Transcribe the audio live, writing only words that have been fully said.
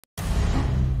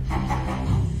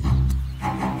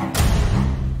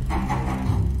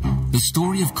The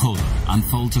story of Kohler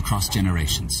unfolds across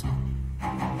generations.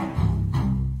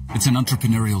 It's an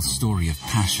entrepreneurial story of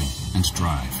passion and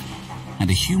drive, and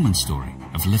a human story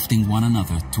of lifting one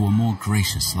another to a more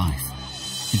gracious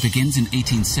life. It begins in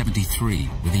 1873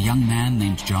 with a young man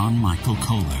named John Michael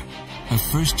Kohler, a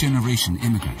first-generation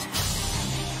immigrant.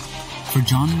 For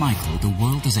John Michael, the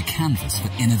world is a canvas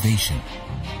for innovation.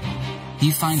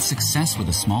 He finds success with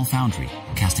a small foundry,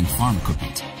 casting farm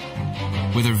equipment.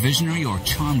 Whether visionary or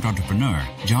charmed entrepreneur,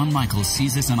 John Michael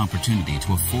seizes an opportunity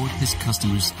to afford his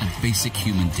customers a basic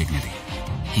human dignity.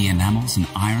 He enamels an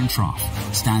iron trough,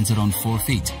 stands it on 4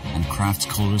 feet, and crafts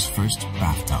Kohler's first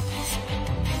bathtub.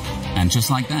 And just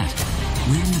like that,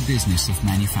 we're in the business of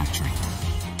manufacturing.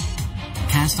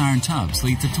 Cast iron tubs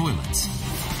lead to toilets,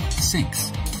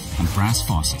 sinks, and brass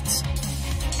faucets.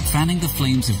 Fanning the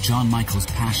flames of John Michael's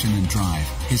passion and drive,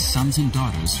 his sons and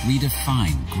daughters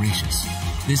redefine gracious.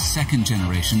 This second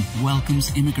generation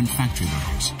welcomes immigrant factory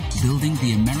workers, building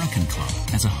the American Club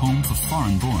as a home for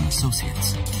foreign-born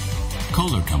associates.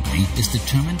 Kohler Company is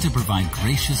determined to provide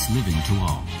gracious living to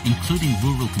all, including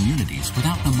rural communities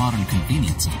without the modern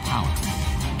convenience of power.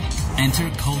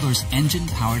 Enter Kohler's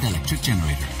engine-powered electric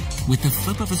generator. With the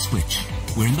flip of a switch,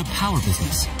 we're in the power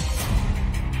business.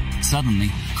 Suddenly,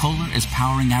 Kohler is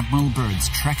powering Admiral Byrd's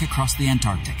trek across the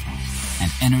Antarctic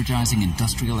and energizing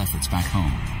industrial efforts back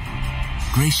home.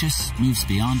 Gracious moves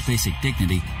beyond basic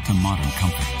dignity to modern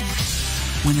comfort.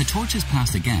 When the torch is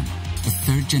passed again, the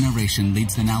third generation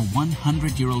leads the now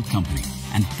 100-year-old company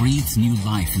and breathes new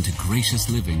life into gracious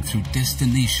living through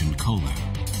Destination Kohler.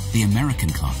 The American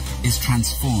Club is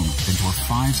transformed into a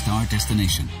 5-star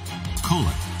destination.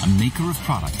 Kohler, a maker of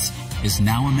products, is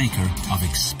now a maker of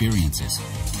experiences.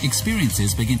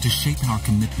 Experiences begin to shape our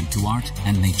commitment to art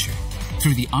and nature.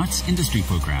 Through the Arts Industry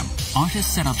Program,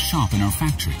 artists set up shop in our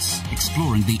factories,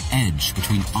 exploring the edge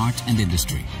between art and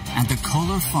industry. And the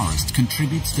Kohler Forest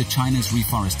contributes to China's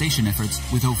reforestation efforts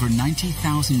with over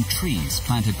 90,000 trees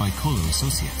planted by Kohler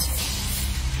associates.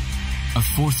 A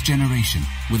fourth generation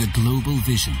with a global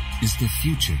vision is the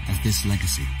future of this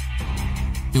legacy.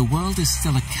 The world is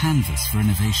still a canvas for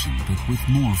innovation, but with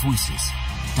more voices,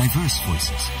 diverse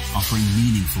voices, offering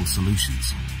meaningful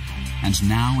solutions. And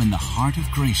now in the heart of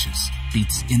gracious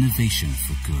beats innovation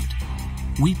for good.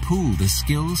 We pool the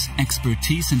skills,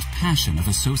 expertise, and passion of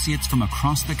associates from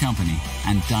across the company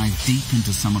and dive deep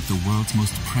into some of the world's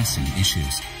most pressing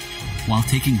issues. While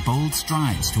taking bold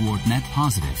strides toward net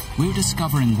positive, we're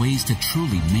discovering ways to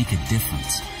truly make a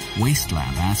difference. Waste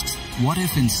Lab asks, what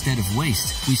if instead of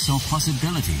waste, we saw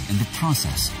possibility in the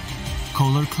process?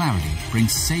 Kohler Clarity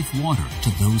brings safe water to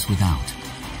those without.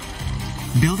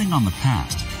 Building on the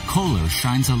past, Kohler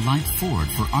shines a light forward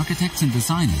for architects and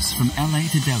designers from LA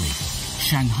to Delhi,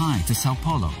 Shanghai to Sao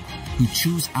Paulo, who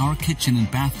choose our kitchen and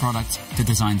bath products to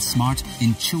design smart,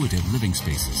 intuitive living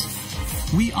spaces.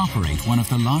 We operate one of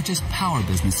the largest power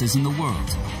businesses in the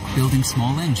world, building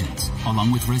small engines,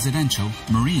 along with residential,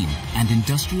 marine, and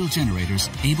industrial generators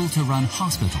able to run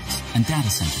hospitals and data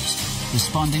centers,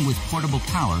 responding with portable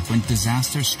power when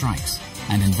disaster strikes,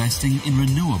 and investing in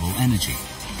renewable energy.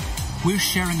 We're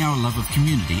sharing our love of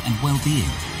community and well-being,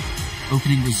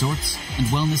 opening resorts and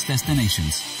wellness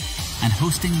destinations, and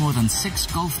hosting more than 6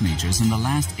 golf majors in the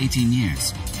last 18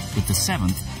 years, with the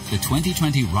 7th, the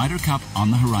 2020 Ryder Cup,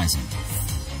 on the horizon.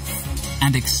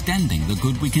 And extending the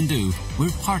good we can do,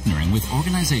 we're partnering with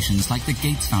organizations like the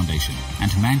Gates Foundation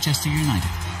and Manchester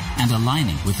United, and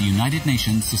aligning with the United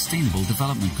Nations Sustainable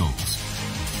Development Goals.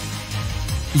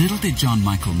 Little did John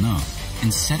Michael know,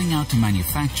 in setting out to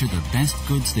manufacture the best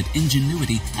goods that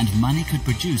ingenuity and money could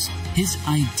produce, his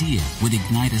idea would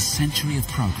ignite a century of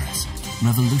progress,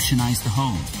 revolutionize the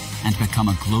home, and become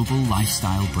a global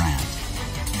lifestyle brand.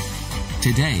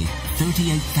 Today,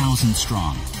 38,000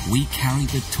 strong, we carry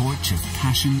the torch of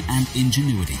passion and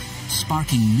ingenuity,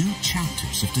 sparking new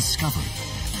chapters of discovery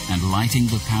and lighting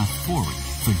the path forward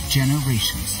for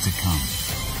generations to come.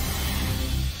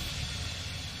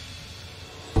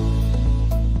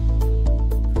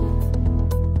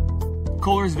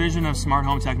 Kohler's vision of smart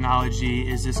home technology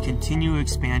is this continued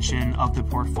expansion of the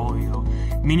portfolio.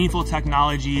 Meaningful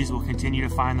technologies will continue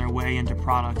to find their way into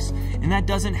products, and that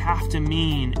doesn't have to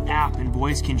mean app and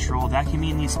voice control. That can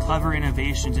mean these clever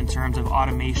innovations in terms of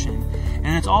automation,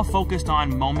 and it's all focused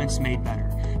on moments made better.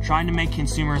 trying to make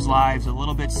consumers' lives a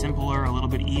little bit simpler, a little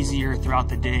bit easier throughout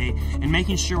the day, and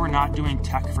making sure we're not doing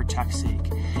tech for tech's sake.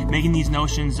 Making these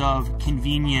notions of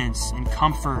convenience and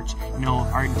comfort,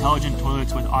 our intelligent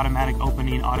toilets with automatic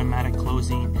opening, automatic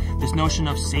closing, this notion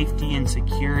of safety and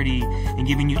security, and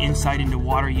giving you insight into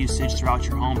water usage throughout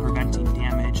your home, preventing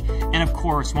damage. And of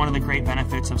course, one of the great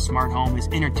benefits of smart home is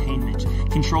entertainment,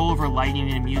 control over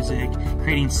lighting and music,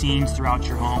 creating scenes throughout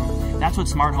your home. That's what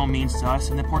smart home means to us,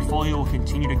 and the portfolio will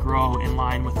continue to grow in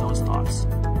line with those thoughts.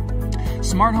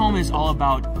 Smart home is all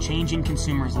about changing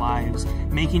consumers' lives,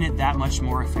 making it that much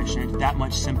more efficient, that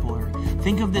much simpler.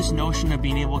 Think of this notion of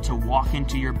being able to walk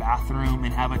into your bathroom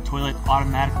and have a toilet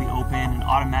automatically open and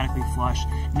automatically flush,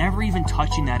 never even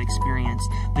touching that experience.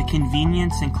 The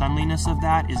convenience and cleanliness of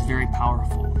that is very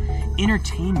powerful.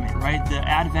 Entertainment, right? The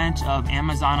advent of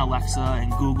Amazon Alexa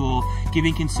and Google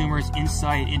giving consumers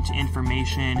insight into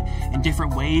information and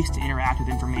different ways to interact with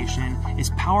information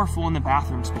is powerful in the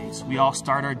bathroom space. We all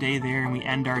start our day there and we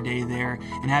end our day there,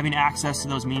 and having access to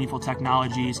those meaningful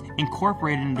technologies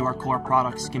incorporated into our core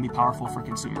products can be powerful for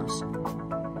consumers.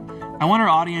 I want our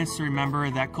audience to remember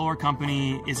that Kohler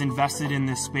Company is invested in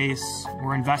this space.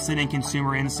 We're invested in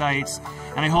consumer insights,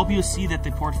 and I hope you'll see that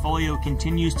the portfolio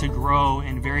continues to grow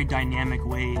in very dynamic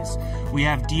ways. We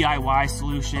have DIY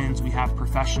solutions, we have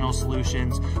professional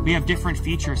solutions, we have different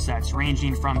feature sets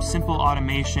ranging from simple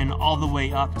automation all the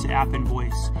way up to app and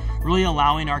voice, really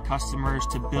allowing our customers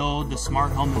to build the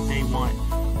smart home that they want.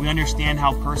 We understand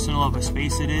how personal of a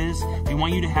space it is. We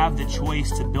want you to have the choice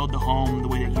to build the home the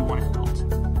way that you want it built.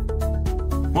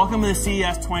 Welcome to the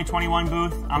CES 2021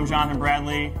 booth. I'm Jonathan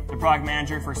Bradley, the product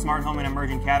manager for Smart Home and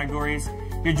Emerging Categories.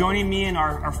 You're joining me in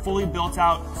our fully built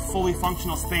out, fully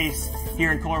functional space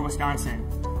here in Kohler, Wisconsin.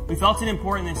 We felt it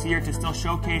important this year to still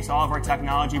showcase all of our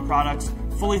technology products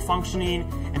fully functioning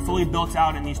and fully built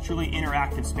out in these truly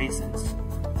interactive spaces.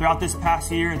 Throughout this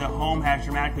past year, the home has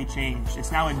dramatically changed.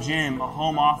 It's now a gym, a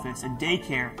home office, a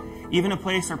daycare, even a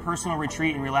place for personal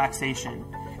retreat and relaxation.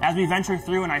 As we venture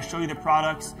through and I show you the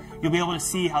products, you'll be able to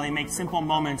see how they make simple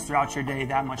moments throughout your day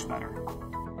that much better.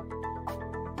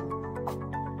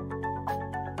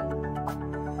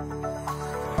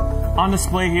 On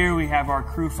display here, we have our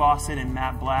Crew faucet in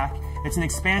matte black. It's an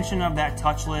expansion of that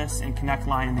touchless and connect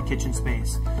line in the kitchen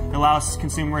space. It allows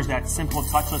consumers that simple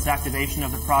touchless activation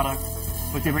of the product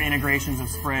with different integrations of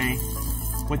spray.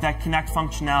 With that connect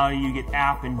functionality, you get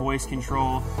app and voice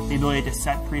control, the ability to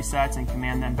set presets and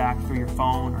command them back through your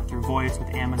phone or through voice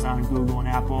with Amazon, Google, and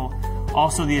Apple.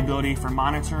 Also the ability for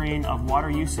monitoring of water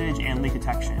usage and leak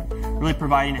detection, really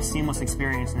providing a seamless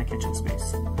experience in the kitchen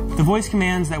space. The voice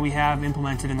commands that we have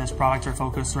implemented in this product are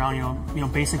focused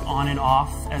around basic on and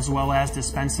off, as well as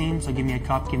dispensing. So give me a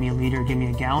cup, give me a liter, give me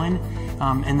a gallon,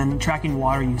 and then tracking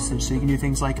water usage. So you can do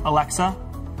things like, Alexa,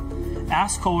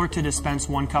 ask Kohler to dispense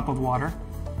 1 cup of water.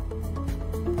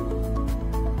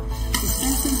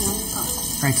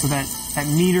 Right, so that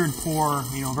metered pour,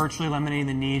 virtually eliminating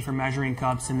the need for measuring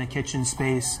cups in the kitchen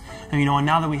space. And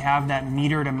now that we have that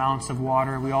metered amounts of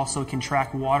water, we also can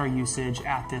track water usage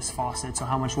at this faucet. So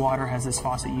how much water has this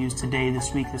faucet used today,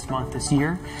 this week, this month, this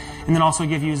year? And then also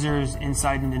give users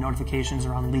insight into notifications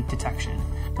around leak detection.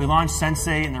 We launched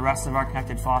Sensei and the rest of our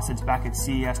connected faucets back at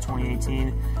CES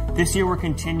 2018. This year we're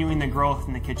continuing the growth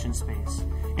in the kitchen space,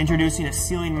 introducing a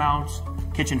ceiling mount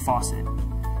kitchen faucet.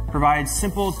 Provides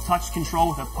simple touch control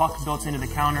with a puck built into the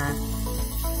counter.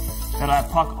 That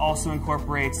puck also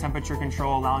incorporates temperature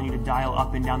control, allowing you to dial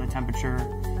up and down the temperature.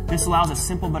 This allows a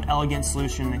simple but elegant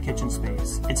solution in the kitchen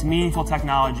space. It's meaningful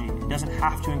technology. It doesn't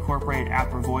have to incorporate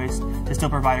app or voice to still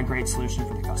provide a great solution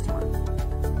for the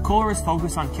customer. Kohler is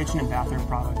focused on kitchen and bathroom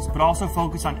products, but also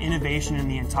focused on innovation in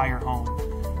the entire home.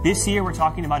 This year, we're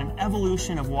talking about an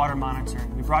evolution of water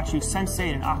monitoring. We brought you Sensei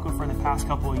and Aqua for the past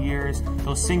couple of years,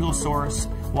 those single source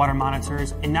water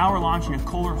monitors, and now we're launching a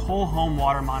Kohler whole home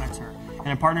water monitor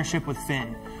in a partnership with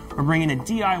Finn. We're bringing a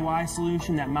DIY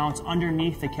solution that mounts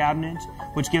underneath the cabinet,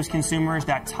 which gives consumers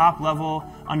that top level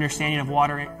understanding of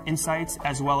water insights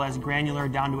as well as granular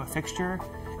down to a fixture,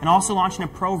 and also launching a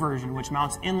Pro version, which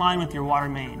mounts in line with your water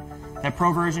main. That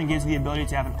Pro version gives the ability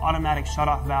to have an automatic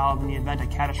shutoff valve in the event a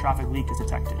catastrophic leak is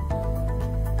detected.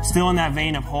 Still in that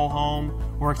vein of whole home,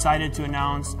 we're excited to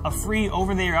announce a free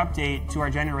over-the-air update to our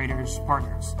generators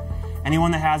partners.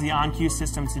 Anyone that has the OnQ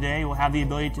system today will have the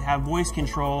ability to have voice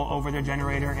control over their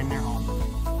generator in their home.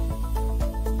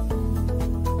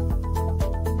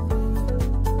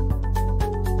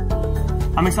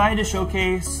 I'm excited to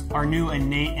showcase our new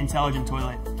Innate Intelligent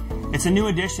Toilet. It's a new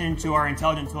addition to our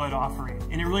Intelligent Toilet offering,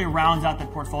 and it really rounds out the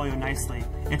portfolio nicely.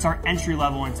 It's our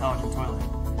entry-level intelligent toilet.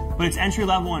 But it's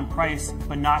entry-level in price,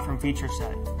 but not from feature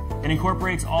set. It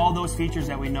incorporates all those features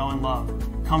that we know and love: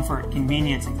 comfort,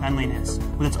 convenience, and cleanliness.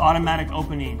 With its automatic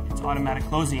opening, its automatic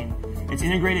closing, its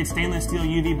integrated stainless steel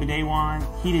UV bidet wand,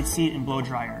 heated seat, and blow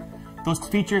dryer. Those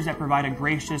features that provide a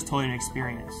gracious toilet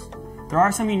experience. There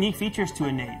are some unique features to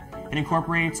Innate. It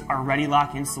incorporates our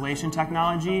ReadyLock installation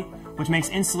technology, which makes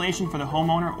installation for the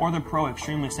homeowner or the pro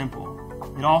extremely simple.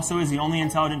 It also is the only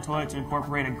intelligent toilet to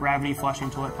incorporate a gravity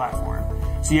flushing toilet platform.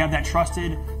 So you have that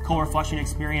trusted Kohler flushing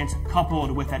experience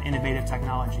coupled with that innovative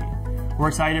technology. We're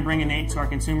excited to bring Innate to our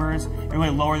consumers and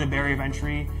really lower the barrier of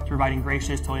entry to providing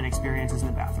gracious toilet experiences in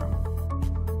the bathroom.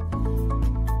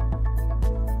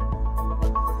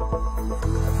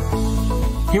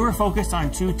 Here we're focused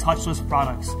on two touchless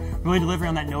products, really delivering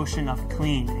on that notion of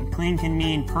clean. And clean can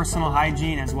mean personal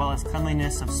hygiene as well as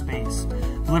cleanliness of space.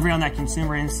 Delivering on that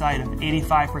consumer insight of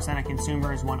 85% of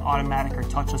consumers want automatic or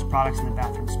touchless products in the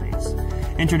bathroom space.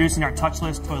 Introducing our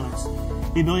touchless toilets.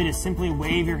 The ability to simply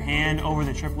wave your hand over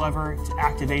the trip lever to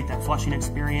activate that flushing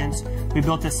experience. We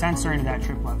built a sensor into that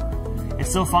trip lever. It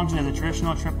still functions as a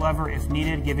traditional trip lever if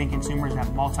needed, giving consumers that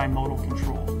multimodal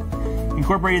control.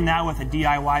 Incorporating that with a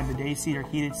DIY bidet seat or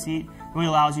heated seat really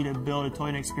allows you to build a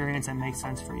toilet experience that makes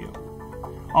sense for you.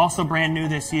 Also brand new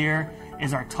this year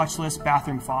is our touchless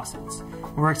bathroom faucets.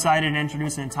 We're excited to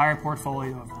introduce an entire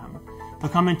portfolio of them.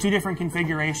 They'll come in two different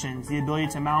configurations: the ability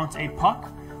to mount a puck,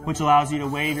 which allows you to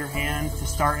wave your hand to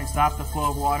start and stop the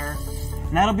flow of water,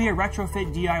 and that'll be a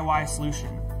retrofit DIY solution.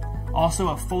 Also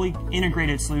a fully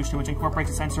integrated solution which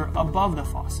incorporates a sensor above the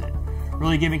faucet,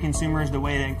 really giving consumers the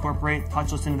way to incorporate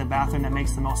touchless into the bathroom that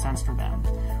makes the most sense for them.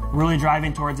 We're really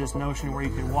driving towards this notion where you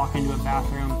can walk into a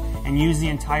bathroom and use the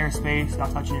entire space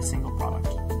without touching a single product.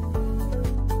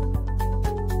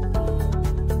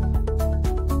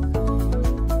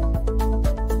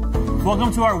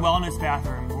 Welcome to our wellness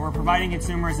bathroom, where we're providing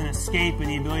consumers an escape and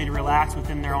the ability to relax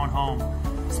within their own home.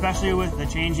 Especially with the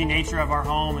changing nature of our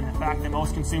home and the fact that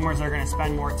most consumers are going to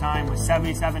spend more time, with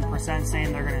 77%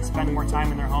 saying they're going to spend more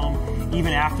time in their home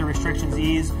even after restrictions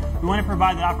ease. We want to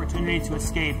provide the opportunity to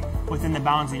escape within the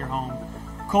bounds of your home.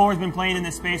 Kohler has been playing in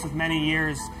this space with many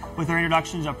years with our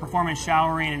introductions of performance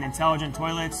showering and intelligent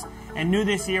toilets, and new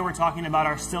this year we're talking about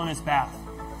our Stillness Bath.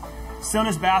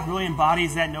 Stillness Bath really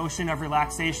embodies that notion of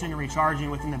relaxation and recharging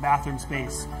within the bathroom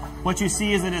space. What you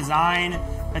see is a design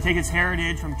that takes its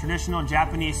heritage from traditional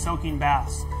Japanese soaking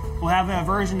baths. We'll have a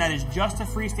version that is just a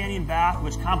freestanding bath,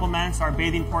 which complements our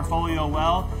bathing portfolio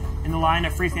well in the line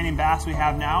of freestanding baths we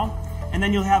have now. And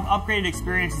then you'll have upgraded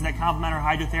experiences that complement our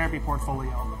hydrotherapy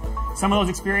portfolio. Some of those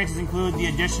experiences include the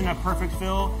addition of Perfect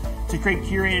Fill to create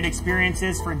curated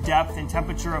experiences for depth and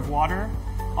temperature of water.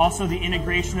 Also the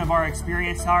integration of our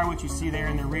Experience Tower, which you see there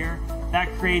in the rear. That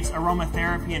creates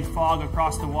aromatherapy and fog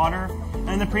across the water. And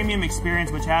then the Premium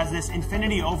Experience, which has this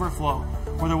infinity overflow,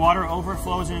 where the water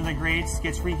overflows into the grates,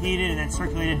 gets reheated, and then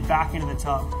circulated back into the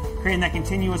tub, creating that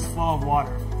continuous flow of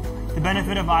water. The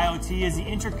benefit of IoT is the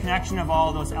interconnection of all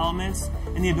of those elements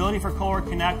and the ability for Kohler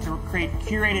Connect to create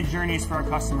curated journeys for our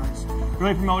customers,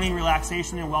 really promoting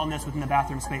relaxation and wellness within the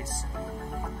bathroom space.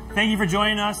 Thank you for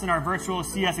joining us in our virtual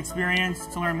CES experience.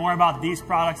 To learn more about these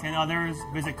products and others,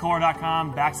 visit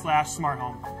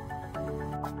kohler.com/smarthome.